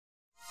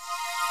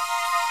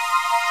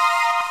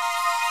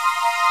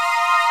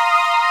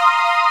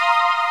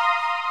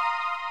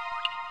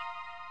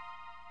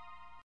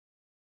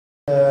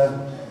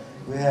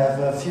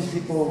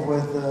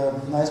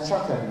nice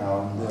chocolate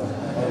now.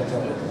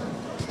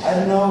 I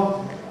don't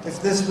know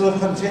if this will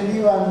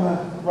continue.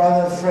 I'm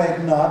rather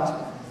afraid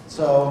not.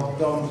 So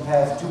don't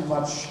have too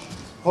much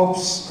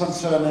hopes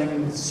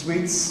concerning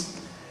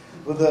sweets.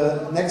 With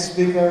the next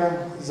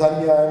speaker,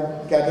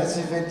 Sanja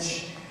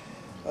Gardasevic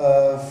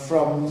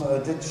from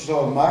a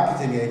digital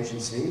marketing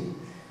agency,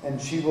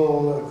 and she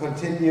will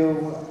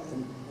continue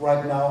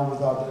right now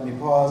without any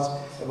pause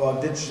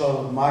about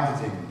digital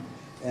marketing.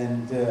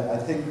 And I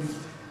think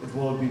it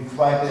will be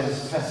quite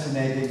as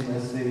fascinating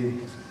as the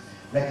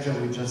lecture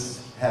we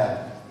just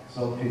had.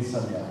 So please,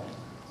 Sanja.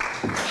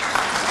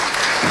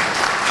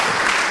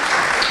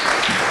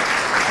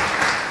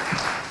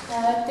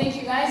 Thank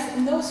you guys.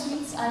 No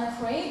sweets, I'm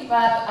afraid,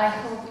 but I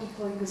hope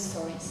equally good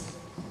stories.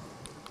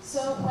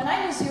 So when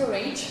I was your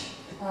age,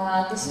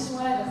 this is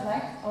what I looked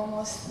like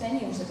almost 10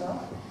 years ago.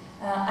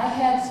 I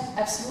had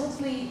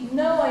absolutely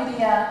no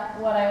idea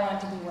what I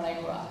wanted to be when I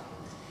grew up.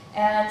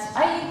 And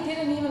I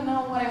didn't even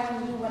know what I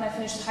wanted to do when I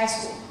finished high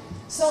school.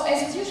 So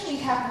as it usually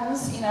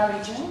happens in our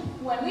region,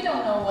 when we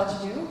don't know what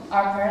to do,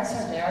 our parents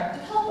are there to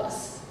help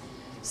us.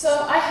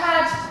 So I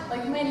had,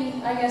 like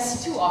many, I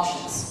guess, two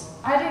options.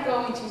 Either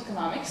go into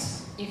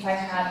economics, if I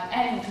had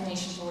any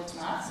inclination towards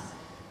math,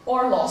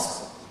 or law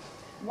school.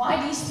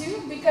 Why these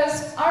two?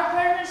 Because our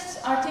parents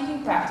are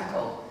thinking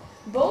practical.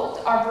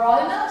 Both are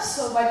broad enough,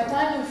 so by the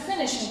time we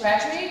finish and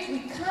graduate,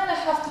 we kind of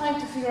have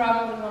time to figure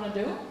out what we want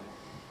to do.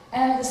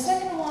 And the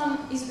second one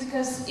is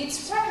because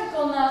it's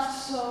practical enough,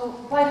 so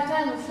by the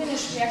time we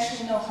finish, we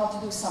actually know how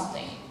to do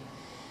something.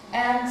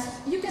 And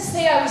you can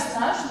say I was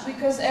nudged,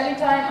 because every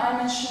time I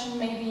mentioned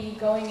maybe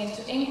going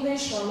into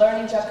English or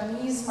learning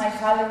Japanese, my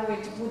father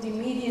would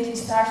immediately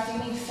start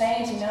feeling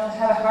faint, you know,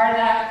 have a heart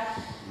attack.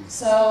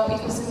 So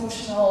it was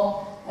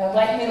emotional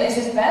blackmail is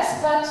at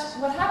best. But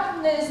what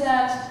happened is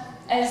that,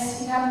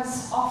 as it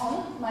happens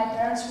often, my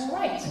parents were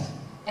right.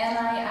 And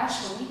I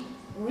actually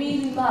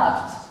really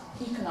loved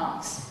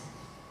economics.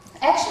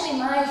 Actually,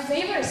 my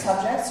favorite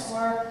subjects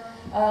were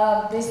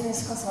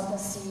business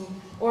consultancy,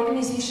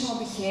 organizational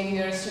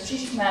behavior,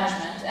 strategic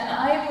management, and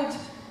I would,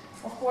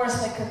 of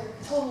course, like a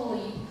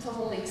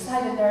totally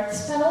excited nerd,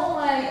 spend all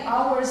my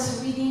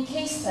hours reading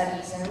case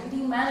studies and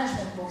reading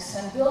management books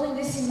and building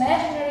these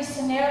imaginary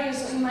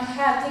scenarios in my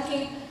head,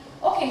 thinking,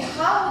 okay,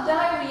 how would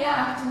I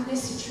react in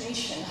this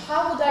situation?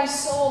 How would I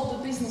solve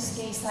the business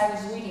case I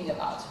was reading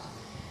about?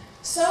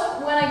 So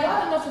when I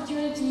got an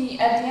opportunity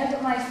at the end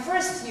of my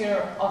first year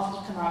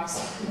of economics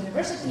at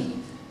university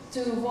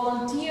to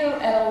volunteer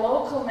at a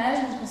local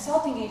management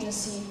consulting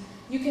agency,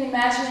 you can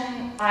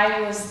imagine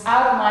I was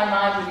out of my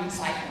mind with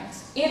excitement.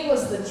 It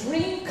was the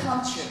dream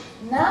come true.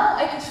 Now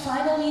I could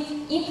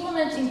finally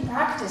implement in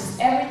practice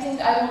everything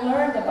I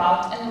learned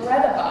about and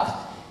read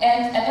about.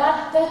 And at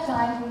that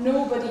time,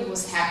 nobody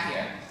was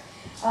happier.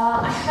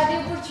 I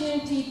had the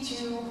opportunity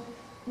to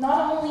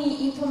not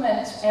only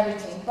implement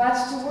everything, but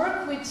to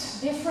work with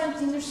different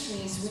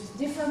industries, with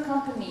different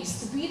companies,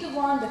 to be the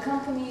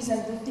companies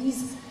and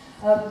these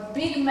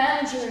big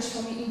managers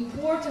from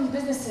important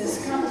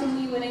businesses come to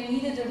me when they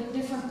needed a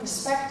different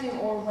perspective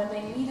or when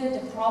they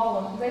needed a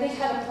problem, where they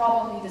had a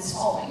problem needed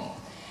solving.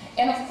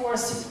 And of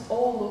course, it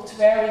all looked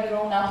very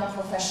grown up and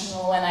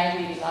professional, and I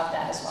really loved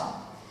that as well.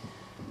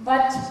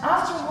 But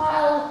after a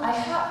while,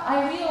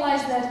 I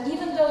realized that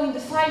even though in the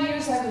 5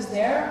 years I was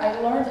there, I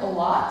learned a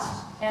lot,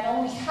 and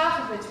only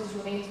half of it was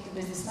related to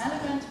business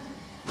management,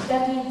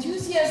 that the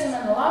enthusiasm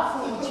and the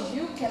love for what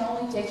you do can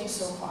only take you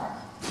so far.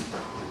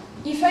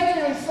 If I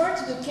can refer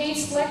to the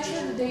Kate's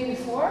lecture the day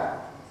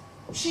before,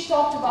 she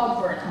talked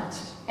about burnout,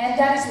 and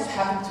that is what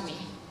happened to me.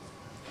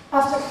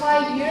 After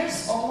 5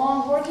 years of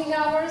long working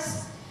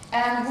hours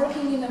and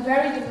working in a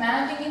very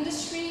demanding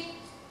industry,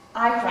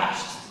 I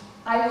crashed.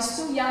 I was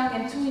too young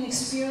and too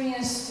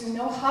inexperienced to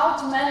know how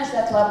to manage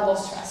that level of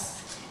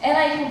stress, and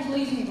I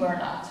completely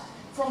burned out.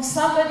 From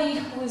somebody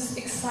who was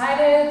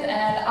excited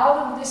and out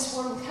of this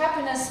world with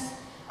happiness,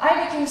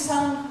 I became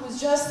someone who was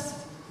just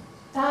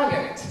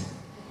tired.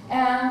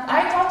 And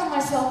I thought to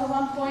myself at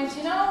one point,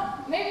 you know,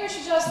 maybe we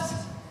should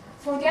just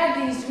forget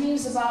these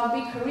dreams about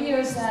big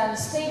careers and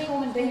stay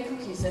home and bake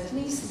cookies. At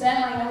least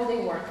then I know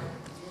they work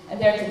and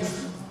they're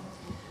tasty.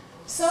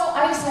 So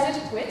I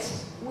decided to quit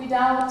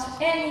without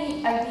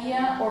any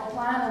idea or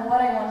plan on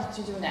what I wanted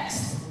to do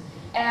next.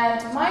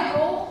 And my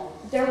goal,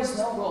 there was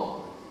no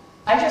goal.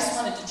 I just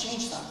wanted to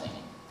change something.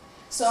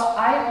 So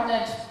I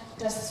wanted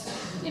just,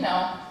 you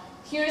know,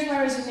 here's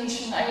my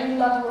resignation, I really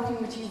love working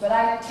with you, but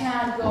I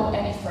can't go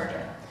any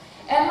further.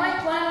 And my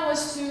plan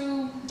was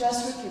to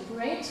just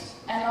recuperate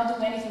and not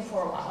do anything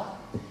for a while.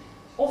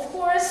 Of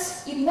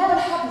course, it never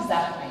happens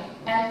that way.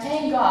 And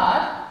thank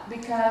God,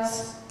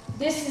 because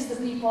this is the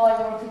people I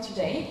work with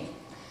today.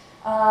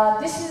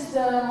 This is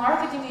the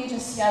marketing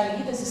agency I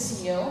lead as a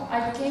CEO.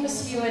 I became a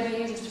CEO at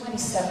the age of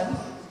 27.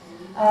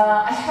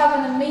 I have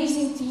an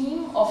amazing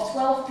team of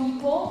 12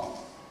 people,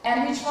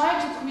 and we try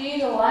to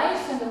create a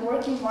life and a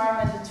work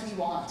environment that we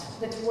want,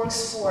 that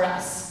works for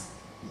us,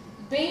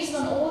 based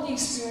on all the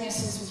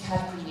experiences we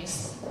had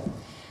previously.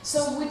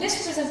 So with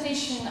this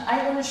presentation,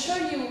 I want to show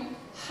you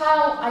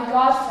how I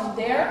got from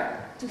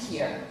there to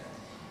hear.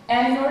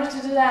 And in order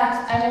to do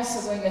that, I'm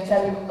also going to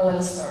tell you a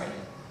little story.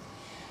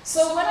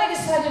 So when I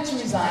decided to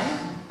resign,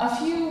 a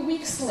few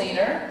weeks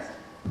later,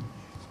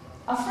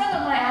 a friend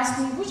of mine asked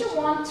me, would you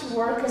want to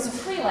work as a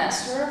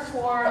freelancer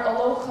for a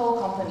local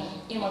company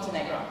in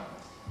Montenegro?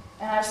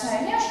 And I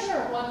said, yeah,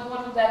 sure,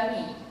 what would that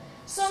mean?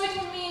 So it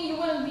would mean you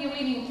wouldn't be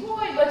really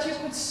employed, but you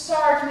could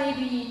start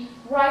maybe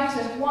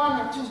writing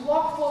 1 or 2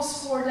 blog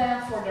posts for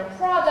them, for their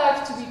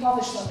product, to be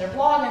published on their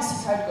blog and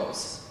see how it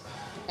goes.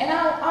 And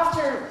now,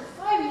 after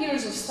 5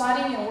 years of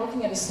studying and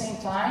working at the same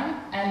time,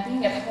 and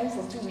being at home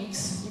for 2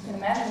 weeks, you can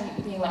imagine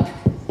me being like,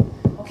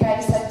 okay, I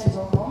decided to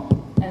go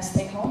home and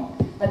stay home,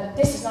 but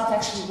this is not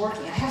actually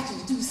working. I have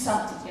to do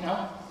something, you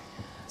know?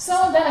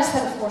 So then I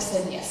said, of course,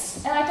 said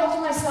yes. And I thought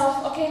to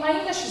myself, okay, my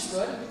English is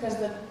good, because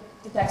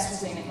the text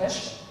was in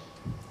English.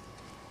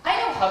 I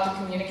know how to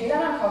communicate, I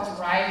know how to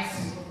write.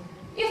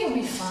 It will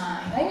be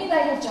fine. I mean,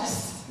 I will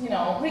just, you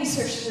know,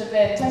 research it a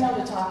bit, I know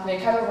the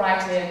topic, I will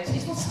write it,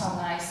 it will sound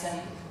nice,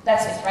 and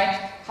that's it, right?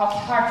 How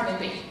hard can it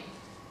be?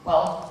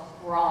 Well,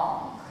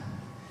 wrong.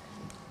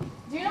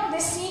 Do you know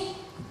this scene?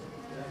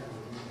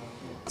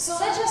 So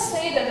let's just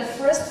say that the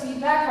first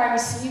feedback I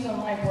received on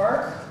my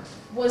work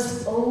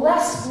was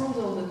less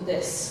brutal than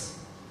this.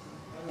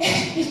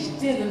 It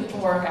didn't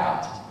work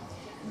out.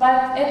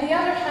 But on the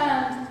other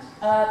hand,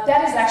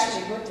 that is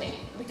actually a good thing,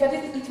 because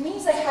it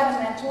means I had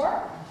a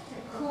mentor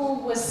who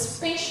was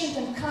patient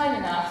and kind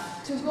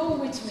enough to go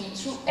with me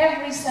through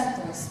every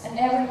sentence and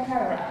every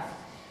paragraph,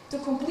 to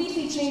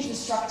completely change the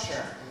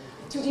structure,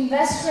 to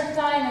invest her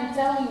time and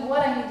tell me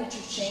what I needed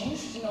to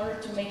change in order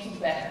to make it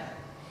better.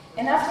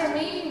 And after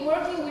maybe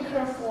working with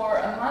her for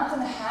a month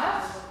and a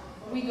half,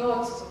 we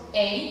got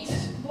 8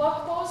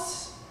 blog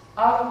posts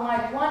out of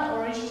my 1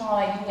 original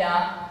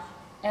idea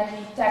and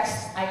the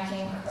text I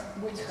came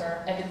with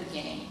her at the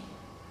beginning.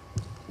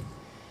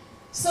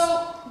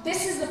 So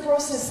this is the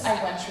process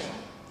I went through.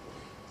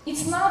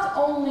 It's not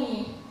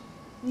only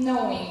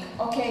knowing,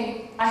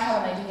 okay, I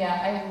have an idea,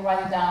 I will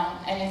write it down,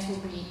 and it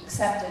will be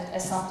accepted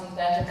as something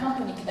that a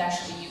company could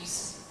actually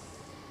use.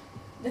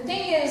 The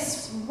thing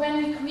is, when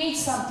we create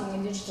something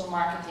in digital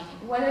marketing,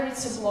 whether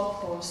it's a blog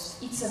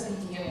post, it's a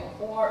video,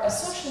 or a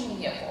social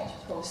media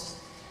post,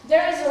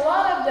 there is a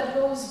lot that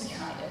goes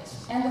behind it.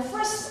 And the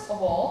first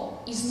of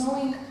all is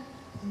knowing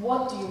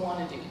what do you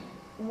want to do,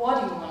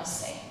 what do you want to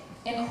say,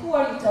 and who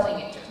are you telling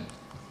it to.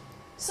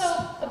 So,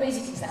 a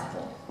basic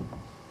example.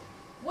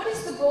 What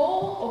is the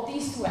goal of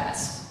these 2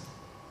 ads?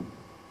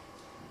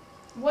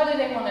 What do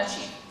they want to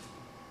achieve?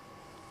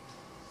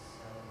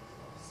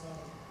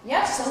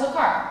 Yeah, sell the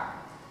car.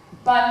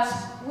 But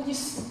would you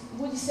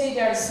say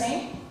they're the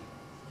same?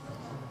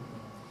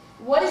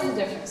 What is the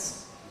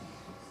difference?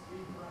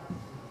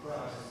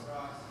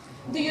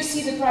 Do you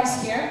see the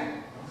price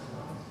here?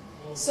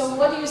 So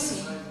what do you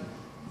see?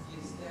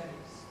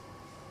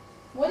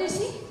 What do you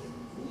see?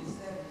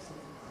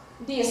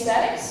 The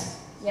aesthetics.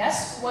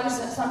 Yes. What is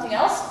it? Something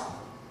else?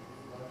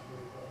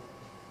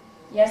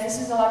 Yes,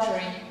 this is the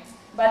luxury.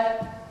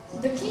 But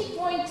the key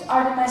point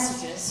are the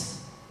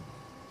messages.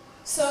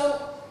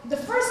 So the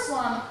first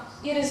one,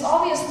 it is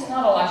obviously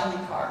not a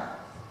luxury car.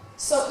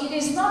 So it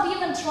is not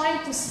even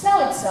trying to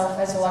sell itself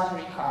as a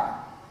luxury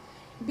car.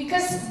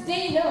 Because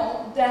they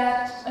know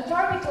that a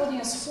target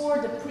audience for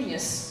the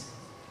Prius,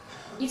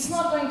 it's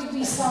not going to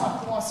be someone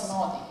who wants an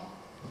Audi.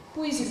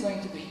 Who is it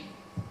going to be?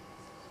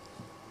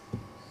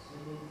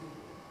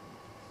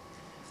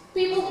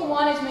 People who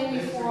want it maybe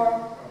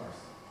for,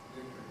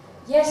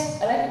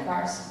 yes, electric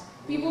cars.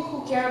 People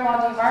who care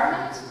about the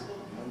environment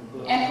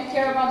and who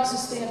care about the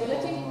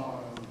sustainability.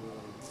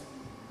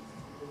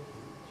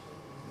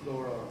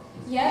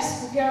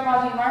 Yes, who care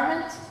about the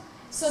environment.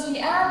 So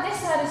this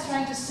ad is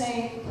trying to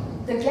say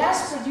the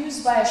gas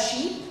produced by a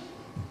sheep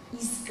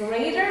is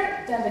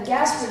greater than the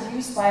gas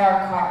produced by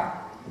our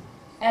car.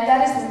 And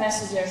that is the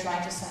message they're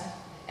trying to send.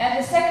 And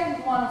the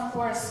second one, of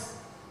course,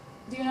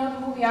 do you know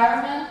the movie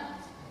Iron Man?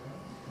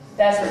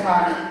 That's the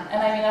car.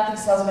 And I mean, nothing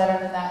sells better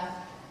than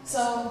that.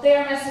 So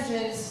their message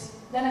is,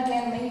 then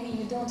again, maybe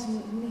you don't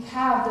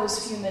have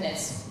those few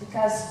minutes,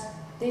 because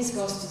this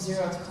goes to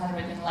 0 to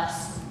 100 in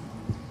less.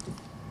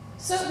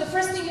 So the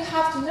first thing you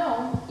have to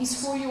know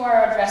is who you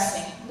are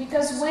addressing,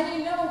 because when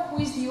you know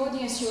who is the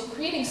audience you're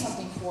creating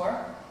something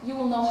for, you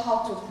will know how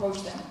to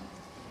approach them.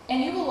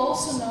 And you will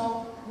also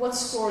know what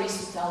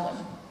stories to tell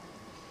them.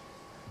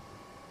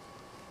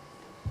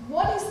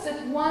 What is the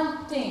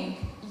one thing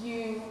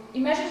you...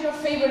 Imagine your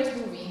favorite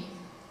movie.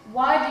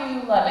 Why do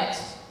you love it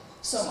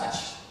so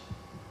much?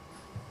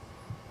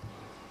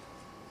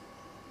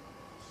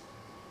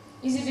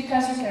 Is it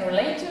because you can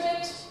relate to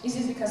it? Is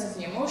it because of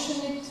the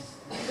emotion it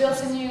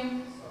builds in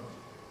you?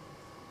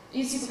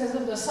 Is it because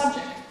of the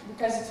subject?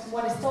 Because it's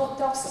what it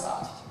talks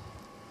about?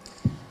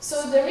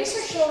 So the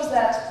research shows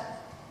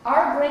that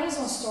our brains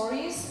on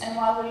stories, and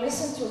while we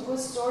listen to a good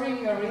story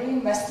we are really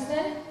invested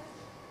in,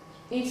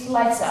 it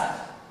lights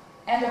up.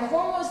 And the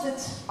hormones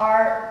that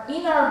are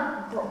in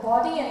our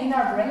body and in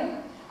our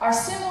brain are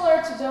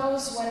similar to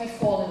those when we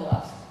fall in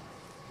love.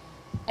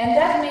 And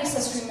that makes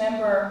us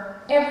remember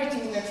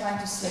everything we are trying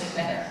to say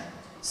better.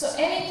 So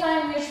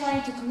anytime we are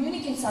trying to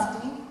communicate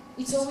something,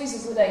 it's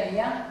always a good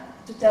idea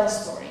to tell a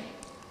story.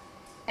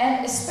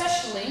 And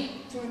especially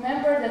to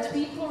remember that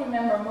people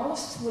remember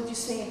most what you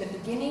say in the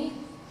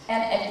beginning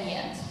and at the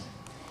end.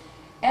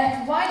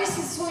 And why this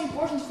is so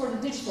important for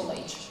the digital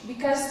age?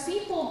 Because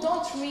people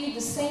don't read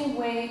the same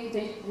way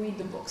they read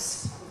the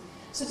books.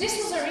 So this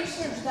was a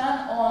research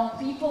done on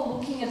people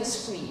looking at the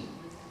screen.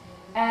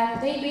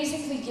 And they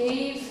basically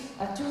gave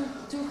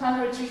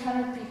 200,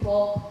 300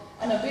 people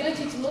an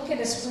ability to look at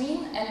the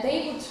screen, and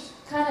they would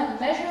kind of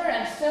measure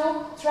and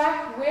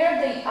track where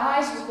their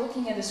eyes were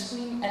looking at the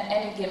screen at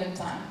any given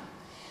time.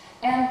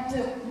 And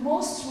the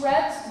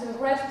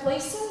red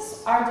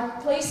places are the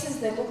places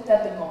they looked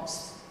at the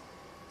most.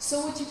 So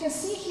what you can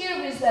see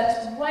here is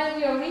that when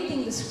we are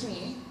reading the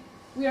screen,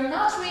 we are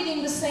not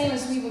reading the same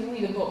as we would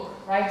read a book,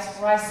 right?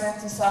 One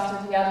sentence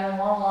after the other,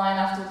 one line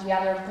after the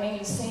other, paying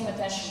the same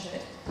attention to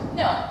it.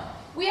 No,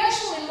 we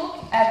actually look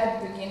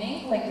at the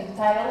beginning, like the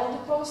title of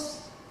the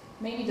post,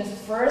 maybe the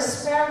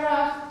first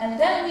paragraph, and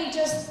then we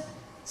just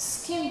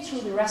skim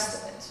through the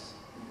rest of it.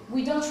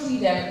 We don't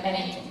read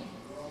anything.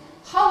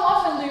 How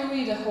often do you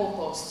read a whole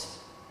post?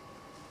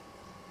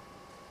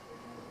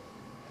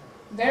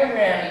 Very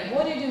rarely.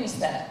 What do you do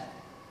instead?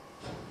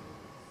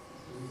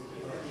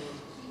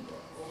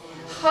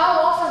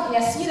 How often?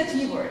 Yeah, see the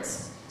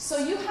keywords. So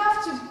you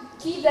have to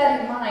keep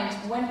that in mind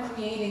when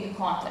creating the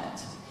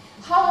content.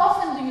 How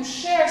often do you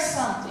share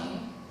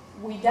something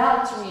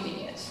without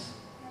reading it?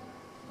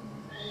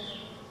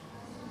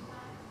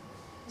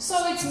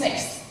 So it's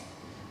mixed.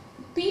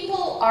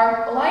 People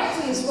are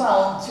likely as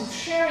well to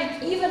share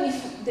it even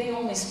if they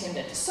only skimmed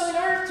it. So in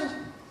order to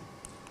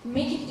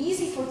make it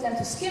easy for them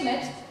to skim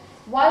it,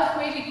 while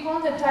creating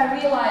content I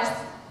realized,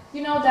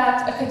 you know,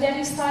 that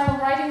academic style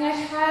of writing I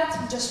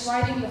had, just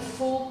writing the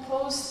full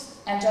post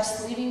and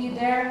just leaving it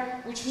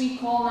there, which we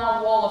call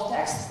now wall of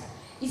text,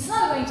 it's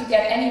not going to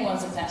get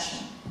anyone's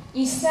attention.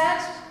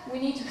 Instead, we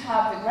need to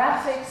have the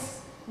graphics,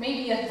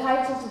 maybe a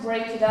title to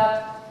break it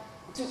up,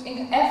 to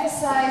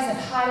emphasize and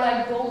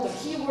highlight bold the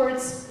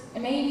keywords,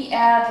 and maybe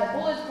add a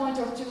bullet point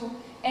or two,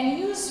 and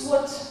use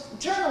what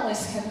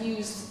journalists have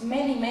used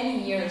many,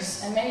 many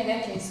years and many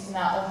decades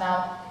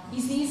now,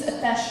 is these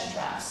attention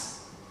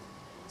traps.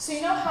 So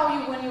you know how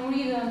when you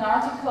read an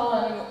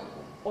article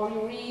or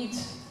you read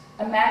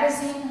a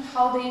magazine,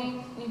 how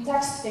in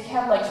text they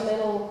have like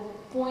little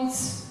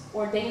points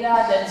or data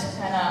that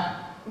kind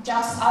of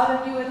jumps out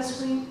at you at the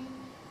screen?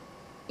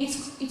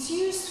 It's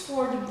used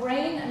for the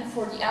brain and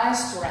for the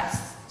eyes to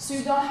rest, so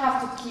you don't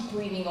have to keep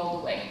reading all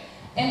the way.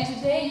 And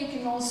today you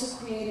can also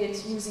create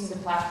it using the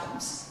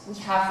platforms we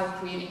have for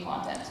creating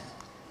content.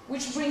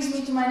 Which brings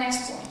me to my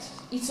next point.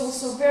 It's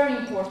also very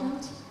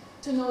important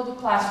to know the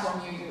platform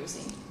you're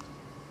using.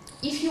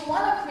 If you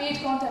want to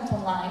create content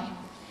online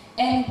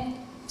and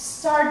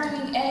start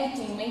doing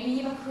anything, maybe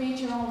even create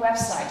your own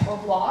website or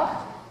blog,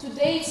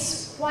 today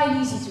it's quite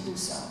easy to do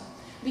so.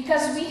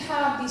 Because we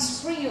have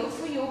these free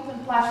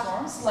open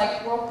platforms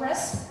like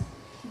WordPress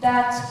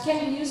that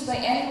can be used by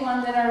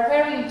anyone that are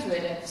very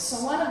intuitive.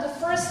 So one of the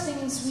first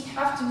things we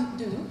have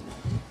to do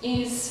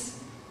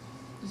is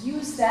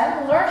use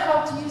them, learn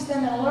how to use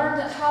them, and learn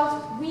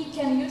how we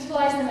can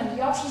utilize them and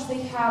the options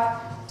they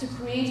have to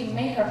create and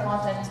make our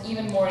content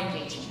even more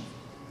engaging.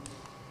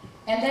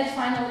 And then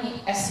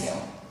finally, SEO.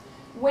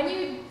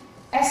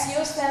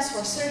 SEO stands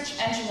for Search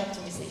Engine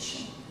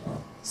Optimization.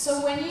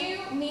 So when you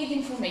need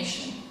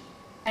information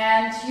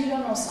and you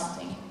don't know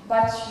something,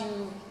 but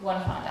you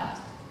want to find out,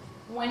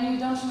 when you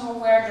don't know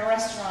where the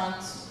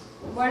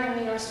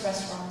nearest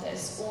restaurant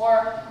is,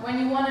 or when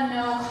you want to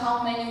know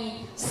how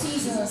many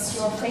seasons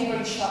your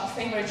favorite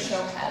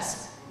show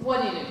has,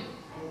 what do?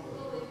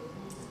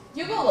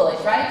 You Google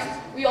it, right?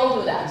 We all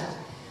do that.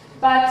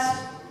 But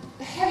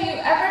have you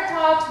ever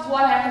thought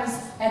what happens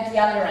at the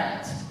other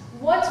end?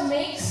 What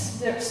makes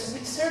the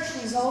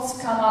search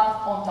results come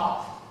up on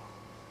top?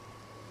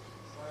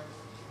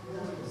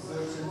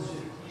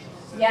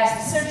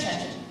 Yes, the search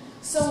engine.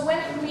 So when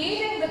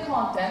creating the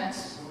content,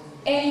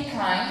 any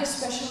kind,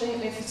 especially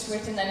if it's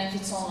written and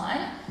if it's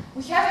online,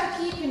 we have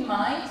to keep in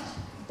mind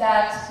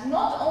that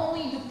not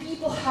only do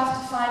people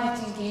have to find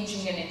it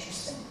engaging and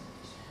interesting,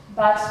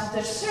 but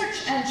the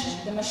search engine,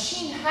 the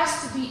machine,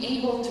 has to be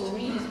able to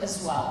read it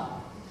as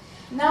well.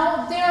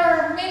 Now, there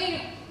are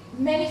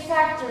many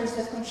factors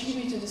that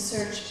contribute to the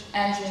search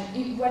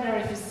engine, whether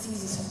if it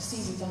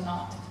sees it or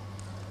not.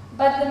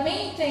 But the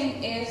main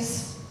thing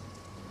is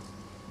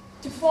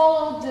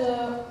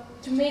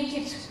to make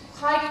it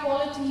high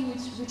quality,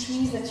 which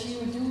means that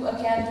you do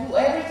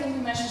everything we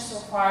mentioned so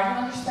far.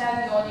 You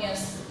understand the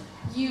audience,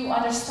 you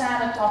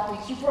understand the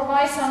topic, you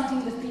provide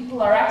something that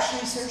people are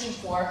actually searching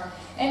for.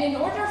 And in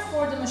order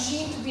for the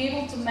machine to be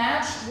able to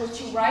match what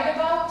you write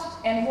about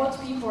and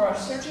what people are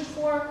searching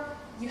for,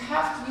 you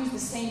have to use the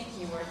same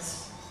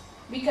keywords.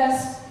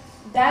 Because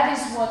that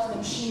is what the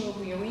machine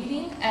will be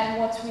reading and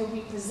what will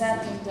be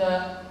presenting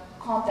the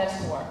content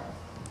for.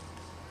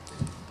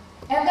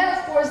 And then,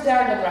 of course, there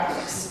are the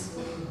graphics.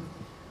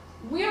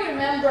 We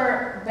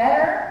remember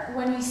better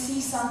when we see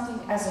something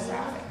as a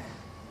graphic.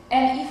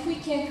 And if we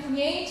can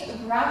create a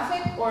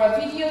graphic or a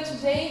video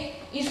today,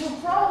 it will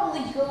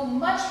probably go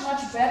much,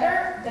 much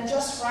better than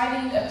just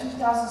writing a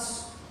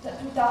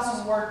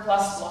 2,000 word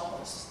plus blog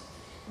post.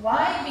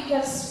 Why?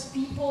 Because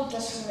people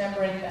just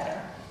remember it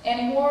better.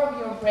 And more of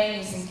your brain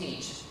is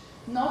engaged.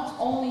 Not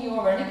only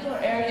your vernacular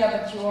area,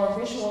 but your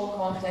visual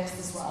context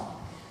as well.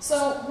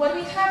 So what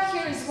we have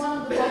here is one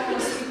of the blog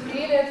posts we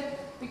created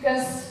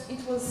because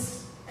it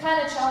was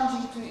kind of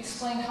challenging to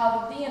explain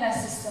how the DNS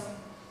system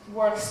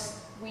works.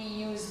 We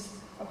used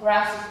a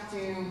graphic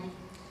to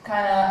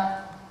kind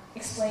of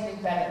explain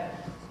it better.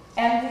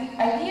 And the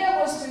idea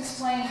was to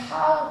explain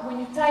how, when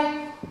you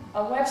type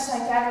a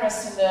website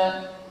address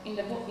in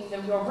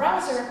your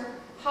browser,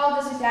 how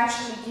does it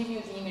actually give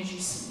you the image you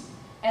see?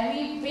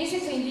 And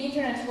basically, the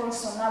internet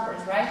works on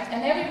numbers, right?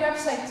 And every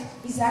website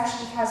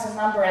actually has a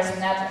number as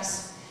an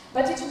address.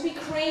 But it would be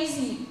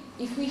crazy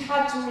if we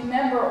had to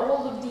remember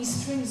all of these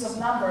strings of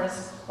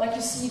numbers, like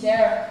you see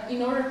there,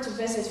 in order to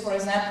visit, for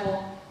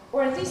example,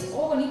 or at least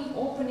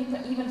open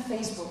even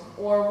Facebook,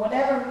 or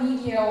whatever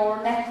media, or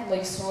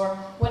Netflix, or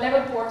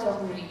whatever portal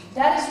we read.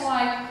 That is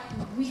why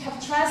we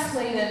have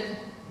translated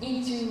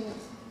into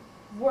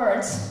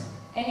words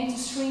and into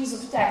strings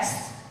of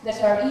text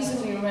that are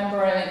easily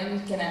remembered and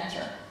we can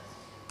enter.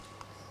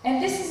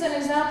 And this is an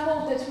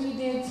example that we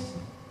did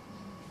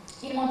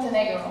in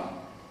Montenegro,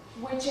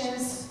 which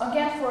is,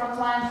 again, for a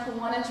client who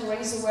wanted to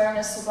raise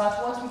awareness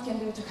about what we can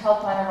do to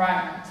help our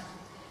environment.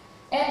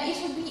 And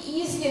it would be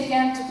easy,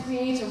 again, to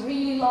create a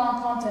really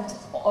long content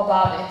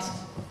about it,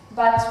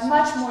 but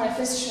much more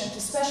efficient,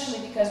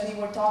 especially because we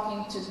were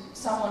talking to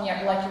someone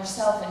like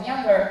yourself and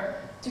younger,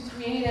 to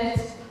create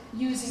it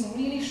using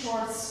really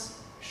short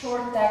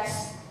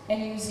text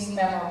and using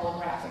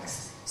memorable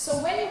graphics.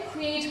 So when you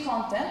create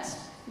content,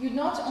 you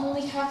not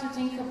only have to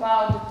think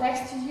about the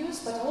text you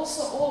use, but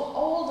also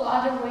all the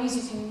other ways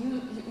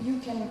you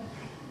can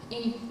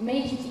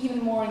make it even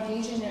more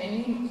engaging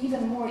and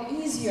even more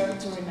easier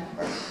to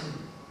remember.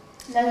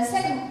 Now the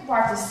second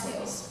part is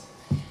sales.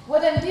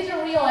 What I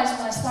didn't realize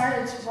when I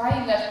started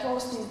writing that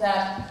post is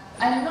that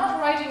I'm not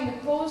writing the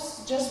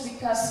post just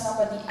because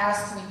somebody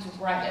asked me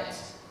to write it.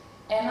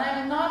 And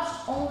I'm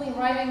not only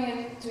writing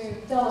it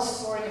to tell a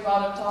story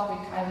about a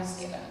topic I was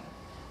given.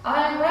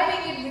 I'm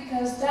writing it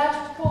because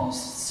that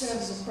post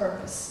serves a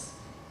purpose,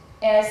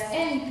 as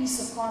any piece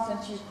of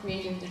content you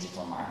create in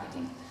digital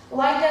marketing.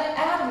 Like that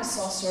ad we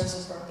saw serves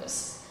a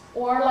purpose,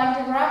 or like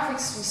the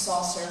graphics we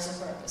saw serves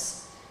a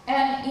purpose.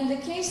 And in the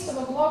case of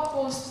a blog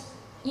post,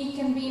 it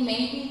can be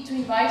maybe to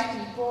invite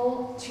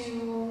people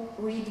to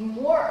read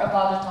more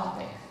about a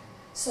topic.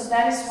 So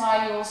that is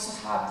why you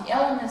also have the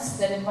elements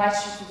that invite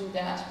you to do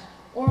that.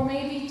 Or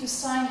maybe to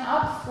sign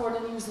up for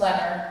the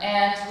newsletter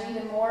and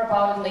read more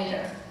about it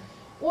later.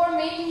 Or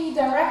maybe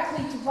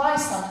directly to buy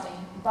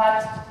something,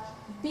 but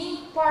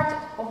being part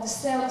of the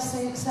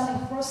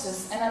selling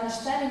process and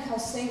understanding how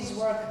sales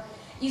work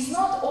is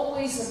not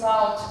always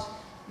about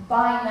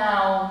buy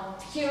now,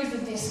 here's the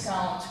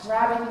discount,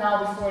 grab it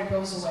now before it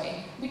goes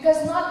away.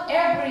 Because not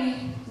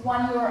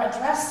everyone you're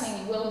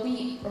addressing will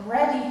be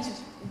ready to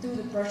do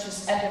the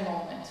purchase at the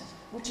moment,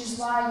 which is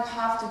why you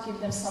have to give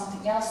them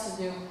something else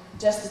to do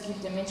just to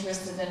keep them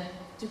interested and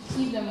to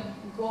keep them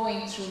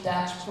going through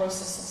that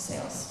process of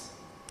sales.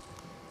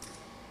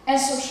 And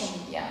social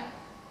media.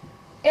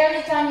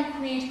 Every time you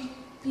create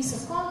a piece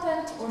of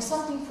content or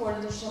something for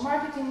digital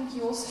marketing,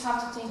 you also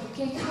have to think,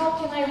 okay, how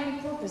can I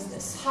repurpose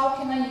this? How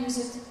can I use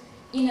it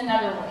in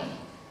another way?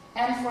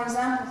 And for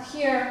example,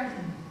 here,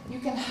 you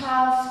can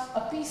have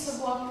a piece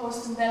of blog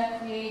post and then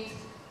create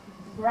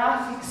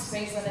graphics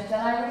based on it. And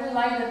I really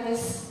like that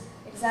this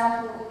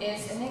example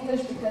is in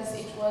English because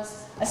it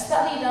was a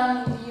study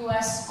done in the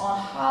US on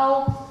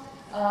how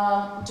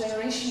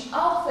Generation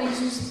Alpha is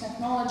using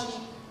technology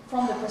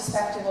from the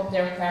perspective of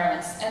their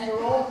parents and the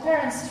role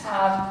parents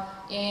have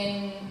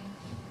in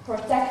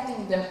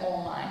protecting them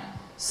online.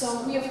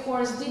 So we, of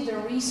course, did the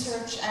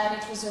research, and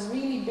it was a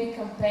really big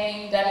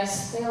campaign that is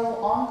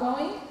still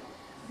ongoing.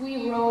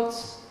 We wrote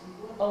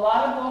a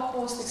lot of blog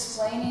posts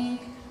explaining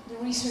the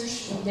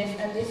research in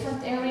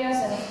different areas,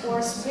 and of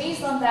course,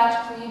 based on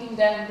that, creating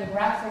then the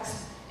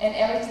graphics and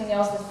everything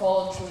else that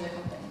followed through the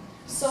campaign.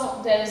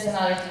 So that is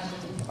another thing to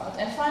think about.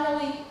 And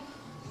finally,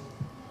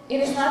 it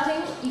is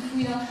nothing if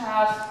we don't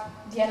have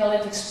the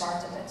analytics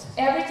part of it.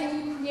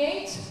 Everything you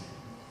create,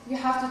 you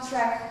have to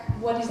track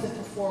what is the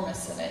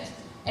performance of it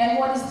and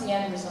what is the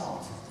end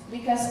result,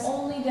 because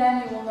only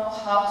then you will know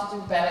how to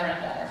do better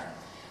and better.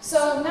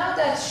 So now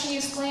that she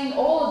explained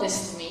all of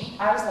this to me,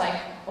 I was like,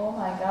 oh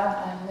my God,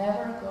 I'm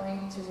never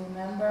going to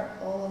remember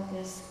all of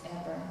this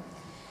ever.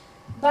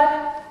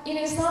 But it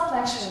is not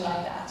actually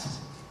like that.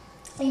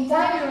 In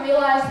time, you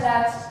realize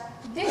that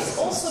this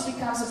also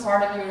becomes a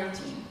part of your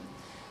routine.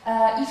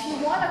 If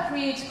you want to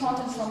create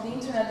content from the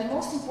internet, the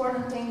most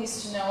important thing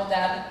is to know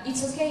that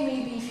it's okay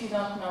maybe if you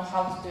don't know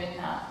how to do it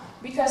now.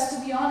 Because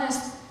to be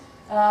honest,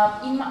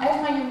 at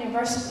my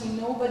university,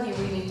 nobody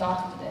really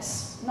taught me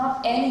this.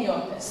 Not any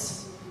of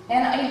this.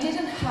 And I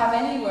didn't have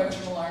anywhere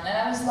to learn, and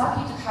I was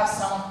lucky to have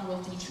someone who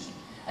will teach me.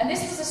 And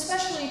this was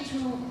especially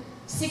true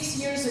 6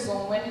 years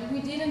ago, when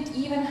we didn't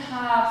even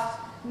have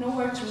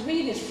nowhere to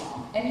read it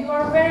from. And you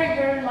are very,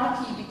 very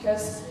lucky,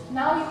 because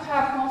now you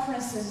have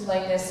conferences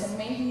like this, and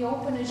maybe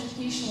open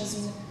educations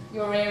in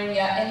your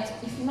area, and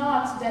if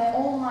not, then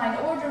online,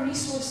 or the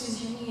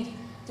resources you need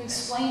to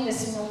explain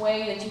this in a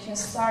way that you can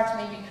start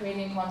maybe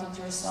creating content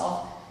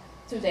yourself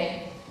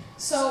today.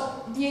 So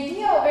the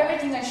idea of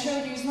everything I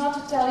showed you is not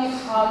to tell you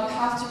how you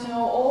have to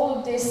know all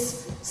of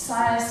this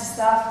science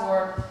stuff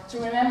or to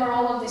remember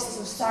all of this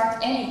to start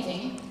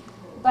anything,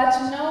 but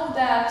to know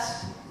that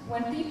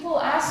when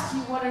people ask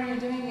you what are you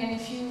doing, and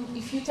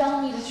if you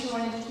tell me that you're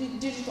in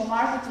digital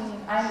marketing,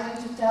 I'm going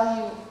to tell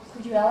you,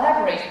 could you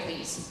elaborate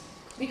please?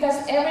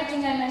 Because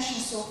everything I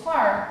mentioned so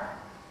far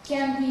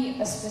can be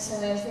a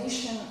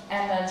specialization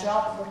and a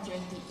job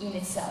opportunity in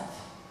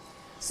itself.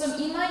 So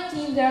in my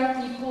team, there are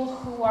people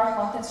who are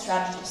content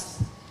strategists,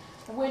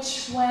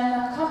 which when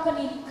a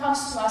company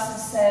comes to us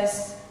and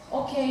says,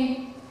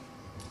 okay,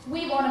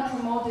 we want to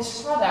promote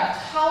this product,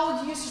 how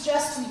would you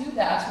suggest we do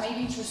that?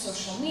 Maybe through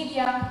social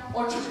media,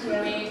 or through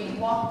creating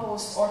blog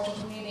posts, or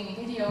through creating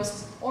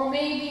videos, or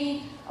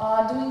maybe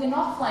doing an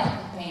offline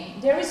campaign.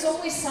 There is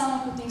always someone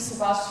who thinks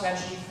about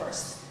strategy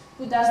first,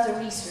 who does the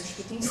research,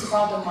 who thinks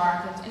about the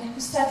market, and who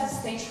sets the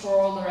stage for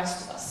all the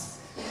rest of us.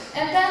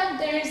 And then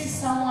there is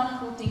someone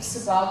who thinks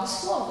about the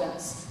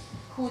slogans,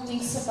 who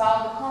thinks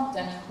about the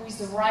content, who is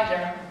the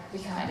writer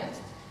behind it.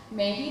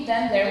 Maybe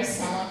then there is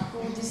someone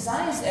who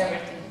designs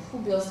everything, who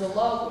builds the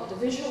logo, the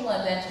visual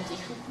identity,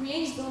 who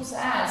creates those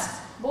ads,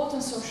 both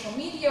on social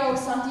media or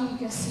something you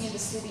can see in the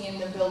city in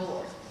the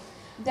billboard.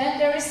 Then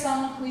there is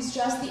someone who is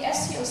just the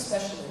SEO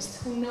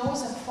specialist, who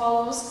knows and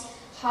follows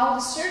how the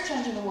search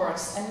engine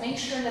works and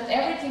makes sure that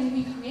everything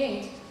we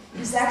create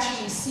is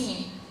actually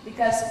seen.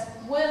 Because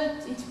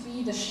wouldn't it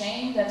be the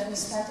shame that we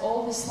spent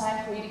all this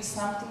time creating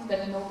something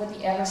that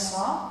nobody ever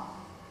saw?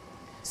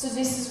 So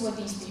this is what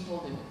these people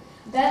do.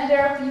 Then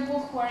there are people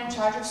who are in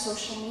charge of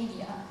social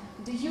media.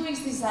 The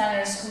UX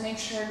designers who make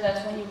sure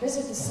that when you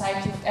visit the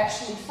site, you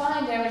actually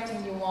find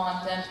everything you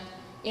want, and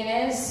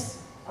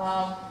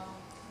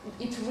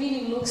it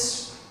really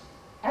looks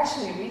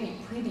actually really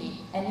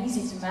pretty and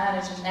easy to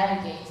manage and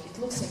navigate. It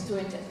looks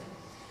intuitive.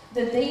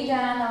 The data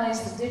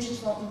analysts, the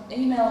digital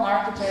email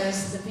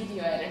marketers, the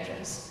video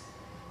editors.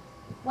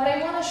 What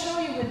I want to show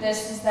you with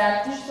this is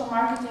that digital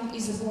marketing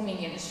is a booming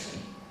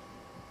industry.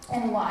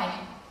 And why?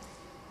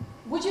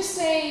 Would you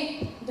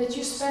say that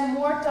you spend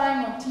more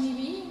time on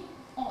TV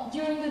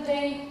during the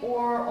day,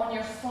 or on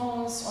your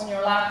phones, on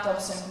your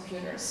laptops and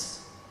computers?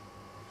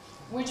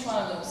 Which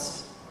one of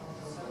those?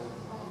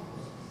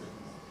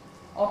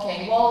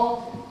 Okay,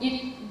 well,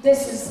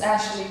 this is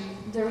actually,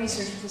 the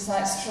research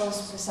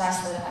shows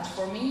precisely that.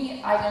 For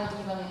me, I don't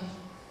even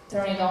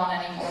turn it on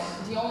anymore.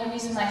 The only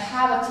reason I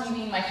have a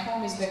TV in my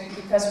home is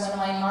because when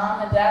my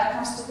mom and dad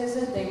comes to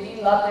visit, they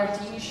really love their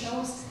TV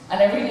shows,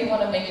 and I really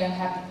want to make them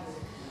happy.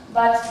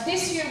 But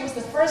this year was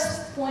the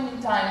first point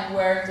in time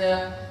where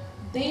the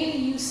daily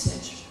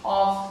usage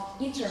of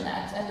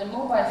internet and the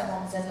mobile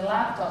phones and the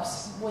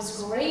laptops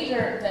was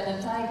greater than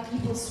the time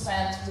people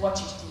spent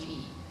watching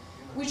TV.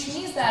 Which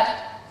means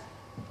that,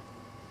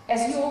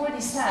 as you already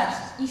said,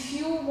 if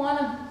you want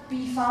to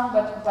be found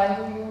by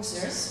your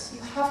users, you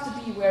have to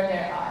be where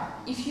they are.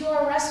 If you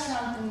are a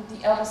restaurant in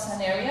the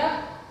Elbasan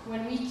area,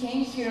 when we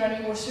came here and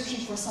we were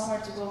searching for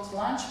somewhere to go to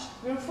lunch,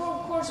 we were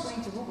of course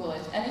going to Google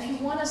it. And if you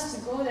want us to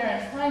go there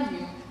and find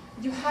you,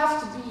 you have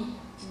to be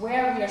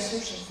where we are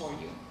searching for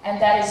you, and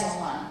that is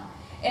online.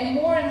 And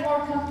more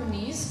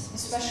companies,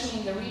 especially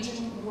in the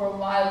region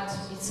worldwide,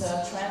 it's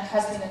a trend,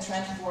 has been a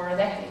trend for a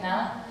decade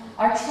now,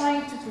 are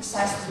trying to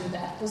precisely do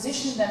that,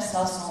 position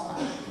themselves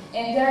online,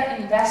 and they're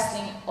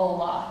investing a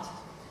lot.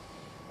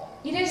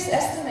 It is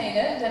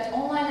estimated that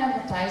online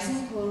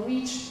advertising will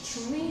reach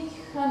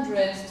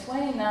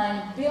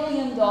 $329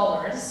 billion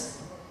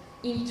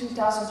in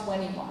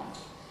 2021,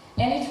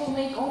 and it will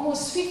make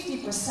almost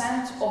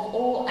 50% of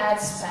all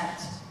ads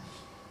spent.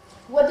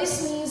 What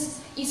this means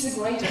is a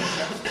greater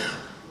shift.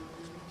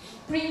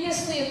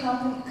 Previously,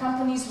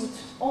 companies would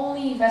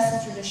only invest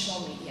in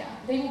traditional media.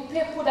 They would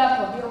put up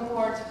a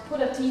billboard,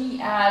 put a TV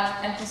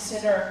ad, and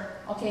consider,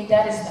 okay,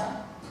 that is done.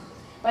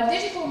 But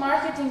digital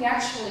marketing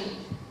actually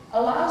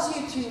allows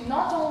you to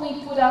not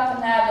only put up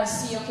an ad and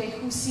see, okay,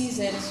 who sees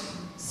it,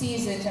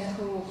 and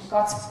who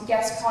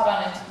gets caught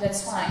on it,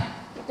 that's fine.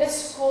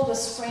 That's called the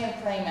spray and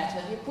pray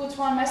method. You put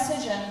one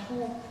message and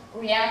who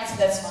reacts,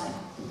 that's fine.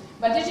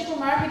 But digital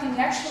marketing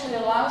actually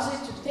allows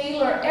it to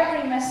tailor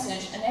every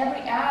message and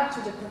every ad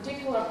to the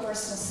particular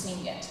person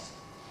seeing it.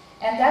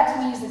 And that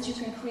means that you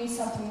can create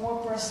something more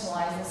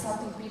personalized and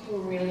something people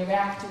really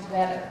react to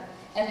better.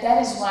 And that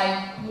is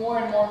why more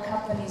and more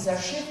companies are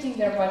shifting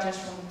their budgets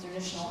from the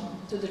traditional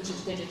to the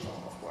digital,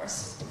 of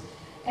course.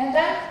 And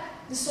then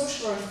the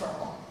social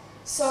referral.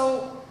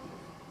 So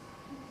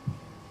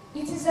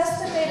it is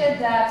estimated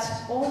that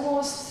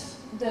almost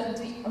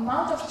the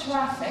amount of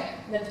traffic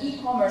that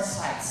e-commerce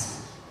sites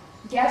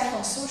get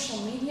from social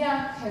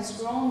media has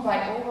grown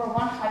by over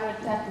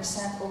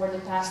 110% over the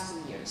past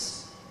 2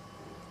 years.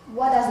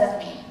 What does that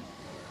mean?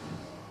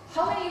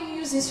 How many of you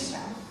use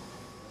Instagram?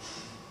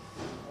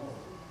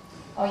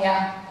 Oh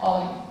yeah,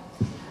 all of you.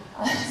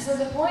 So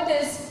the point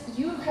is,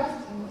 you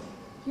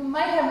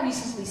might have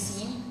recently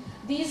seen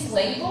these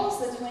labels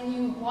that when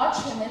you watch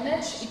an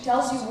image, it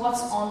tells you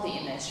what's on the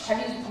image. Have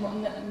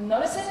you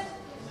noticed it?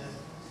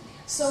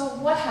 So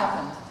what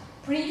happened?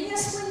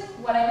 Previously,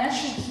 what I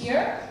mentioned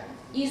here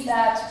is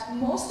that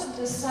most of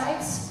the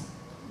sites,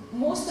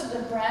 most of the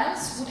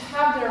brands would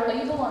have their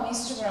label on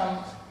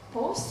Instagram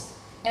posts,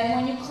 and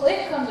when you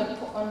click on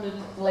the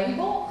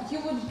label, you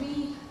would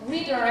be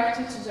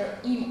redirected to their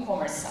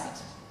e-commerce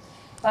site.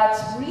 But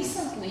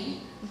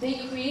recently,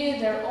 they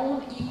created their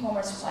own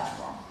e-commerce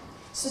platform.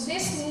 So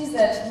this means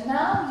that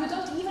now you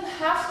don't even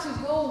have to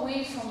go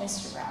away from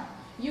Instagram.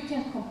 You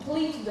can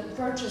complete the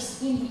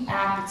purchase in the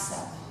app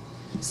itself.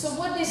 So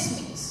what this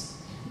means?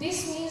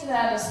 This means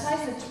that the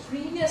sites that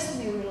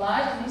previously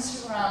relied on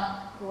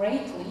Instagram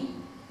greatly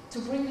to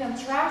bring them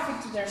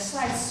traffic to their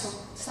sites so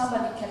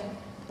somebody can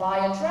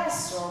buy a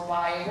dress or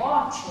buy a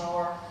watch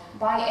or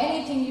buy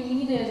anything you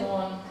needed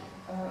on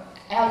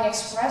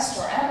AliExpress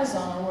or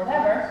Amazon or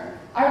whatever,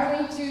 are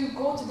going to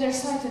go to their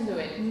site and do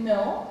it.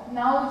 No,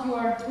 now you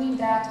are doing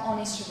that on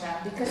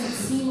Instagram because it's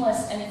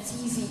seamless and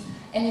it's easy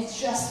and it's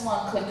just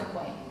one click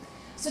away.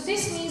 So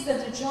this means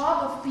that the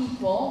job of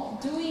people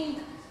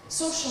doing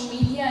social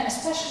media and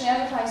especially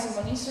advertising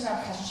on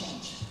Instagram has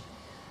changed.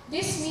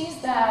 This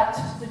means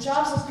that the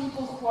jobs of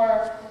people who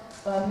are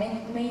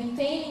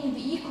maintaining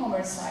the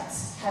e-commerce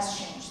sites has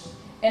changed.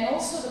 And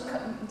also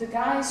the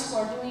guys who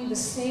are doing the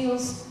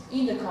sales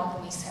in the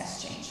companies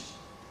has changed.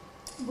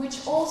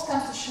 Which also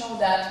comes to show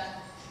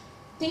that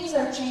things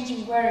are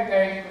changing very,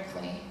 very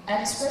quickly.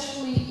 And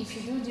especially if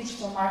you do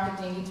digital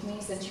marketing, it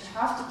means that you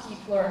have to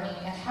keep learning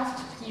and have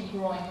to keep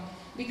growing.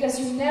 Because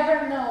you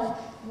never know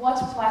what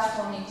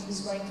platform is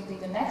going to be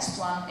the next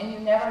one, and you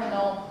never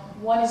know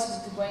what is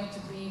going to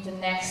be the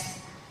next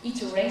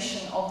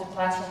iteration of the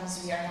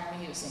platforms we are now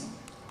using.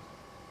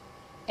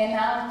 And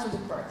now to the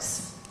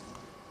perks.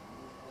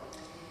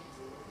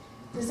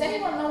 Does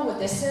anyone know what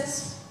this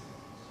is?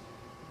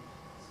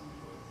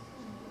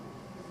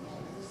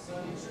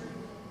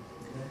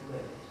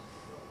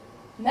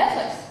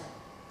 Netflix?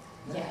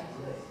 Yeah.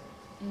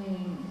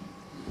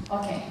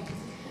 Okay.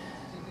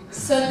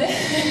 So,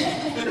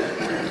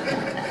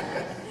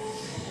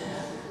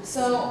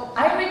 so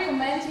I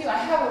recommend you, I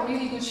have a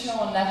really good show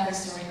on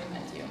Netflix to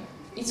recommend you.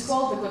 It's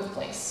called The Good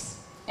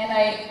Place, and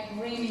I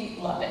really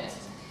love it.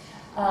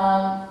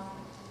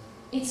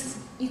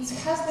 It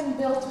has been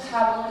built to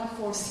have only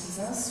 4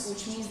 seasons,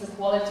 which means the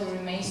quality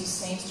remains the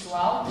same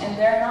throughout, and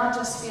they're not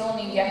just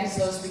filming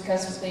episodes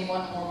because they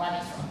want more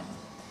money from it.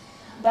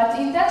 But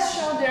in that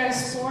show, they're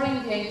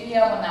exploring the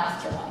idea of an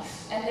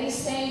afterlife, and they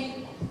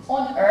say,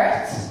 on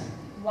Earth,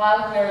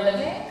 while we're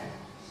living,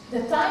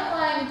 the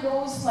timeline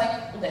goes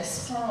like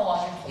this,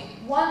 chronologically.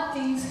 One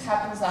thing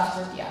happens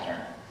after the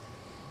other.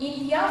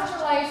 In the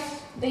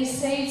afterlife, they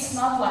say it's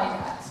not like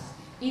that.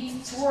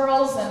 It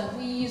twirls and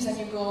weaves and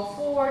you go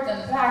forward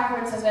and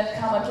backwards and then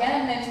come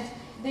again, and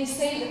they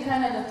say the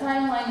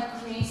timeline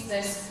creates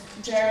this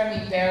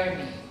Jeremy bury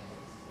me.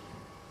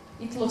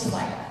 It looks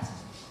like that.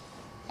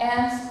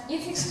 And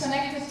it is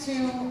connected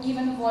to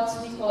even what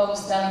Nicola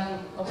was telling you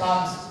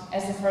about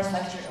as the first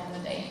lecture of the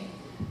day.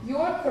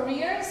 Your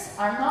careers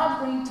are not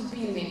going to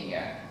be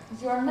linear.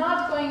 You're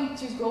not going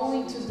to go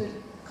into the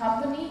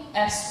company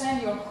and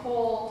spend your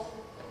whole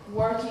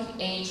working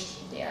age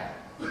there.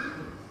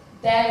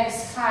 That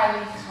is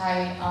highly,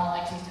 highly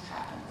unlikely to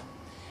happen.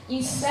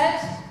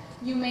 Instead,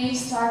 you may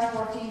start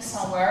working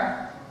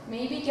somewhere,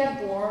 maybe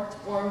get bored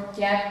or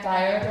get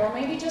tired, or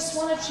maybe just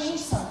want to change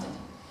something,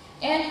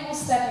 and you will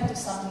step into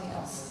something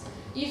else.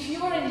 If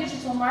you are in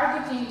digital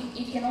marketing,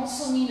 it can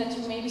also mean that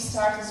you maybe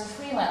start as a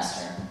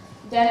freelancer,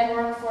 then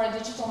work for a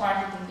digital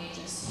marketing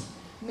agency,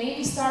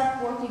 maybe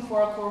start working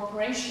for a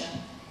corporation,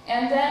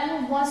 and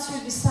then once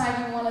you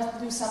decide you want to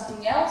do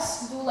something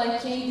else, do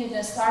like Kay did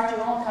and start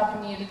your own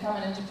company and become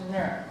an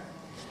entrepreneur.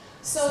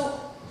 So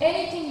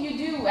anything you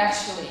do,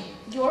 actually,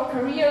 your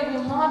career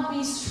will not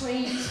be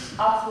straight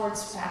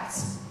upwards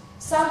paths.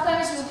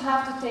 Sometimes you'll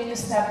have to take a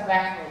step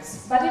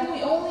backwards, but it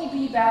will only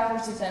be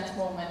backwards at that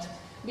moment,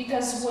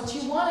 because what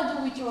you want to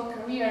do with your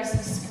careers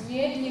is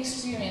create the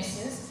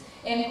experiences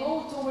and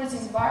go towards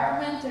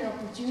environment and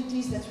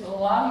opportunities that will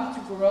allow you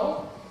to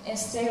grow and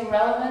stay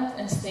relevant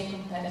and stay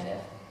competitive.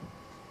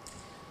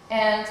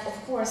 And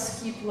of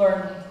course, keep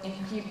learning and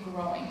keep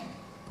growing.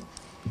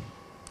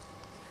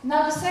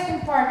 Now the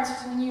second part,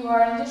 when you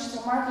are in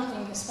digital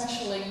marketing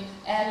especially,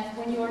 and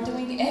when you are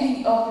doing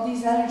any of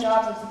these other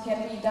jobs that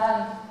can be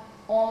done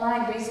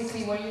online,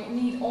 basically, where you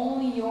need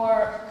only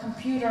your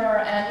computer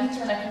and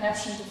internet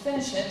connection to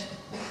finish it,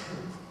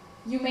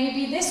 you may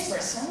be this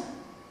person,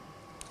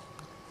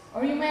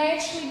 or you may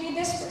actually be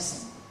this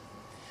person.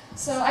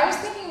 So I was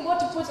thinking what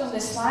to put on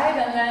this slide,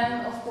 and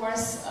then, of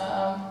course,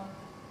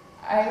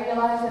 I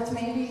realized that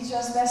maybe it's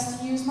just best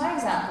to use my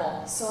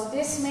example. So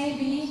this may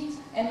be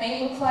and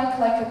may look like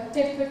a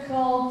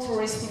typical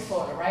touristy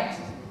photo, right?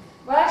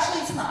 But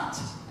actually it's not.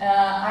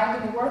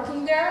 I've been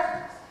working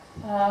there.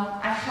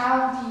 I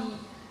have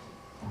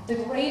the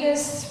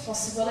greatest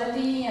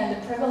possibility and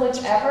the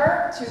privilege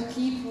ever to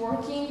keep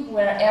working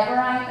wherever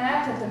I'm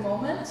at the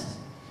moment.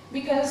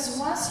 Because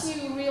once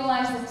you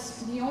realize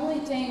that the only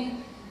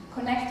thing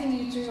connecting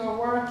you to your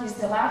work is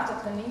the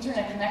laptop and the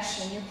internet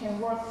connection, you can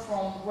work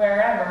from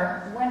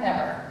wherever,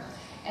 whenever.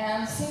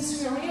 And since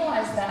we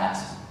realized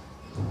that,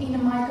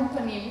 in my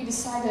company we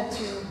decided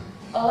to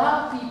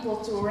allow people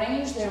to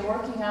arrange their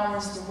working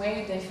hours the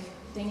way they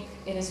think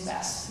it is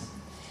best.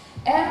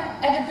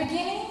 And at the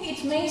beginning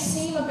it may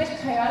seem a bit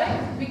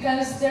chaotic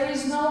because there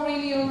is no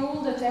really a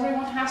rule that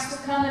everyone has to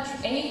come at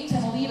 8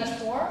 and leave at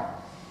 4.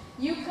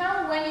 You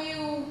come when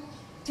you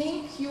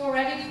think you are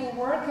ready for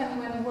work and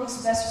when it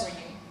works best for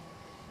you.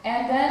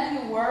 And then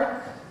you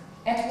work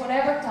at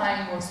whatever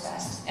time works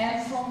best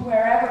and from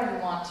wherever you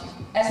want to.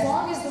 As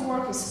long as the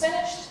work is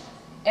finished,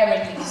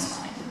 everything is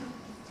fine.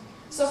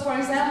 So for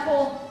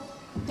example,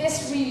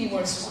 this really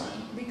works for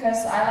me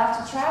because I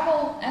love to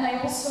travel and I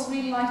also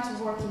really like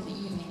to work in the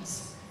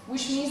evenings,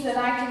 which means that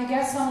I can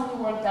get some of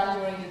the work done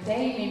during the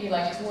day, maybe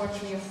like 2 or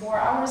 3 or 4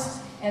 hours,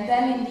 and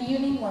then in the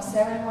evening, once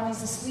everyone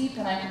is asleep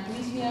and I'm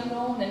completely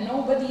alone and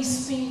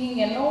nobody's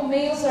pinging and no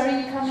mails are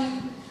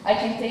incoming, I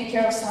can take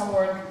care of some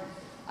work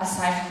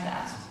aside from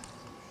that.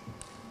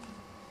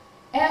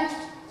 And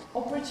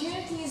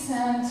opportunities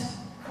and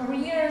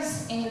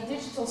careers in the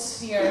digital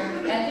sphere,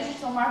 and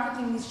digital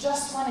marketing is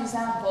just one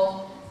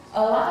example,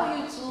 allow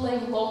you to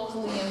live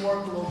locally and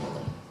work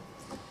globally.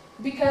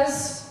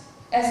 Because,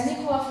 as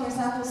Nicola, for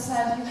example,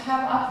 said, you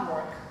have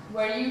Upwork,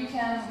 where you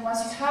can,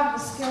 once you have the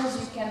skills,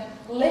 you can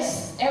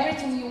list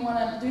everything you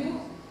want to do,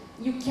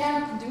 you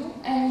can do,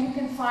 and you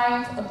can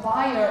find a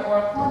buyer or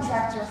a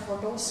contractor for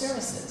those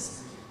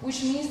services,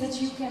 which means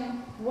that you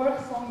can work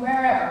from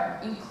wherever,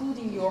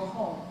 including your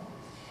home.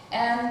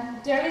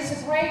 And there is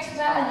a great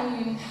value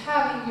in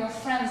having your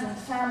friends and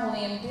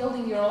family and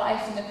building your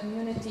life in a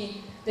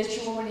community that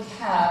you already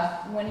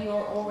have when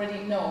you're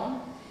already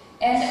known.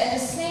 And at the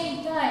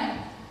same time,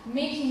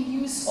 making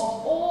use of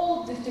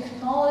all the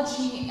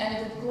technology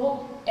and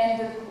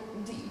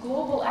the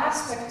global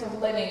aspect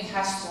of living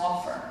has to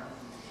offer.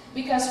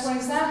 Because, for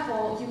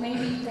example, you may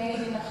be paid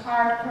in a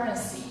hard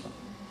currency.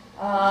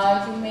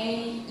 You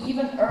may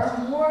even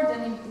earn more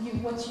than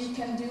what you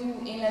can do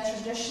in a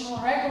traditional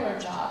regular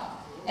job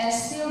and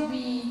still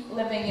be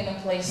living in a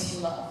place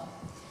you love.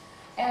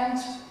 And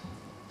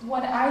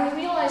what I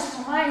realized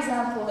from my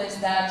example is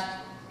that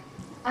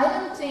I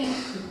don't think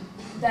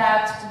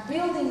that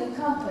building a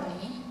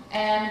company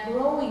and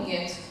growing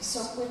it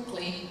so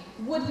quickly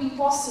would be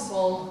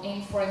possible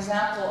in, for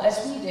example,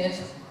 as we did,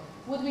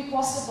 would be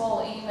possible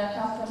in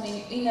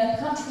a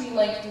country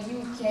like the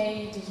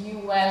UK,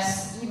 the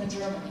US, even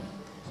Germany.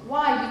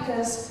 Why?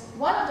 Because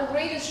one of the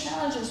greatest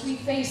challenges we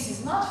face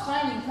is not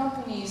finding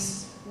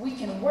companies we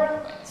can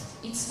work with,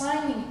 it's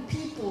finding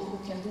people who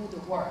can do the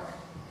work.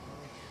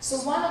 So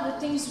one of the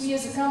things we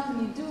as a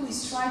company do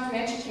is try to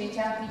educate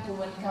young people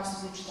when it comes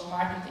to digital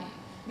marketing.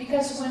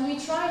 Because when we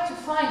try to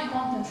find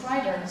content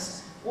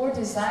writers, or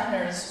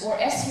designers, or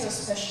SEO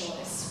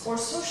specialists, or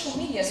social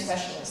media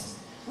specialists,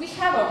 we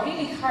have a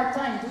really hard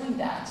time doing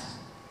that.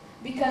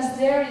 Because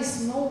there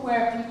is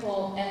nowhere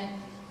people, and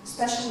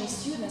especially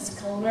students,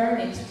 can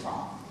learn it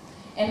from.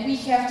 And we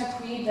have to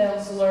create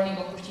those learning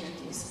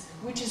opportunities,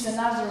 which is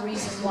another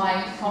reason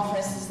why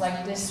conferences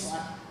like this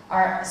one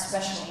are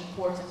especially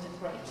important and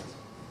great.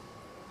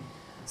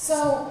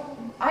 So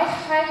I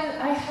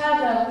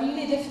had a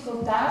really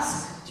difficult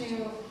task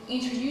to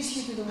introduce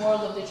you to the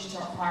world of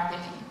digital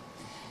marketing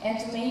and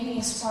to maybe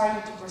inspire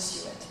you to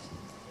pursue it.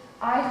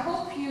 I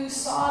hope you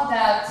saw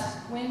that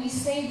when we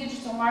say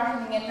digital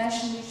marketing and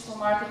mention digital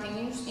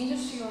marketing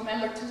industry, you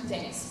remember 2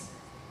 things.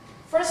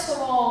 First of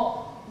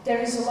all, there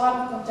is a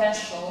lot of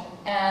potential,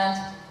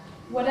 and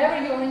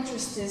whatever your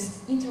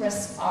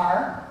interests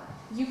are,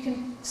 you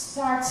can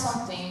start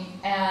something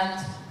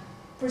and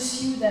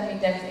pursue them in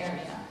that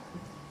area.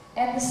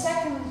 And the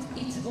second,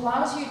 it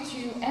allows you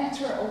to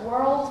enter a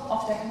world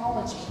of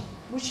technology,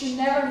 which you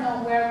never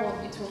know where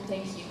it will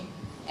take you,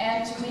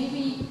 and to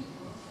maybe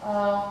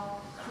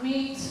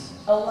create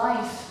a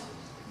life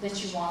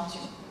that you want to.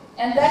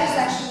 And that is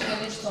actually a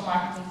digital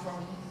marketing for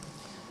me.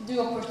 The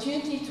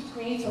opportunity to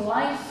create a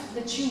life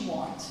that you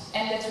want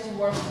and that will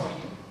work for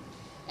you.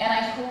 And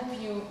I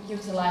hope you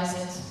utilize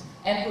it,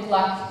 and good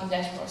luck in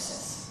that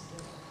process.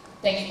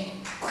 Thank you.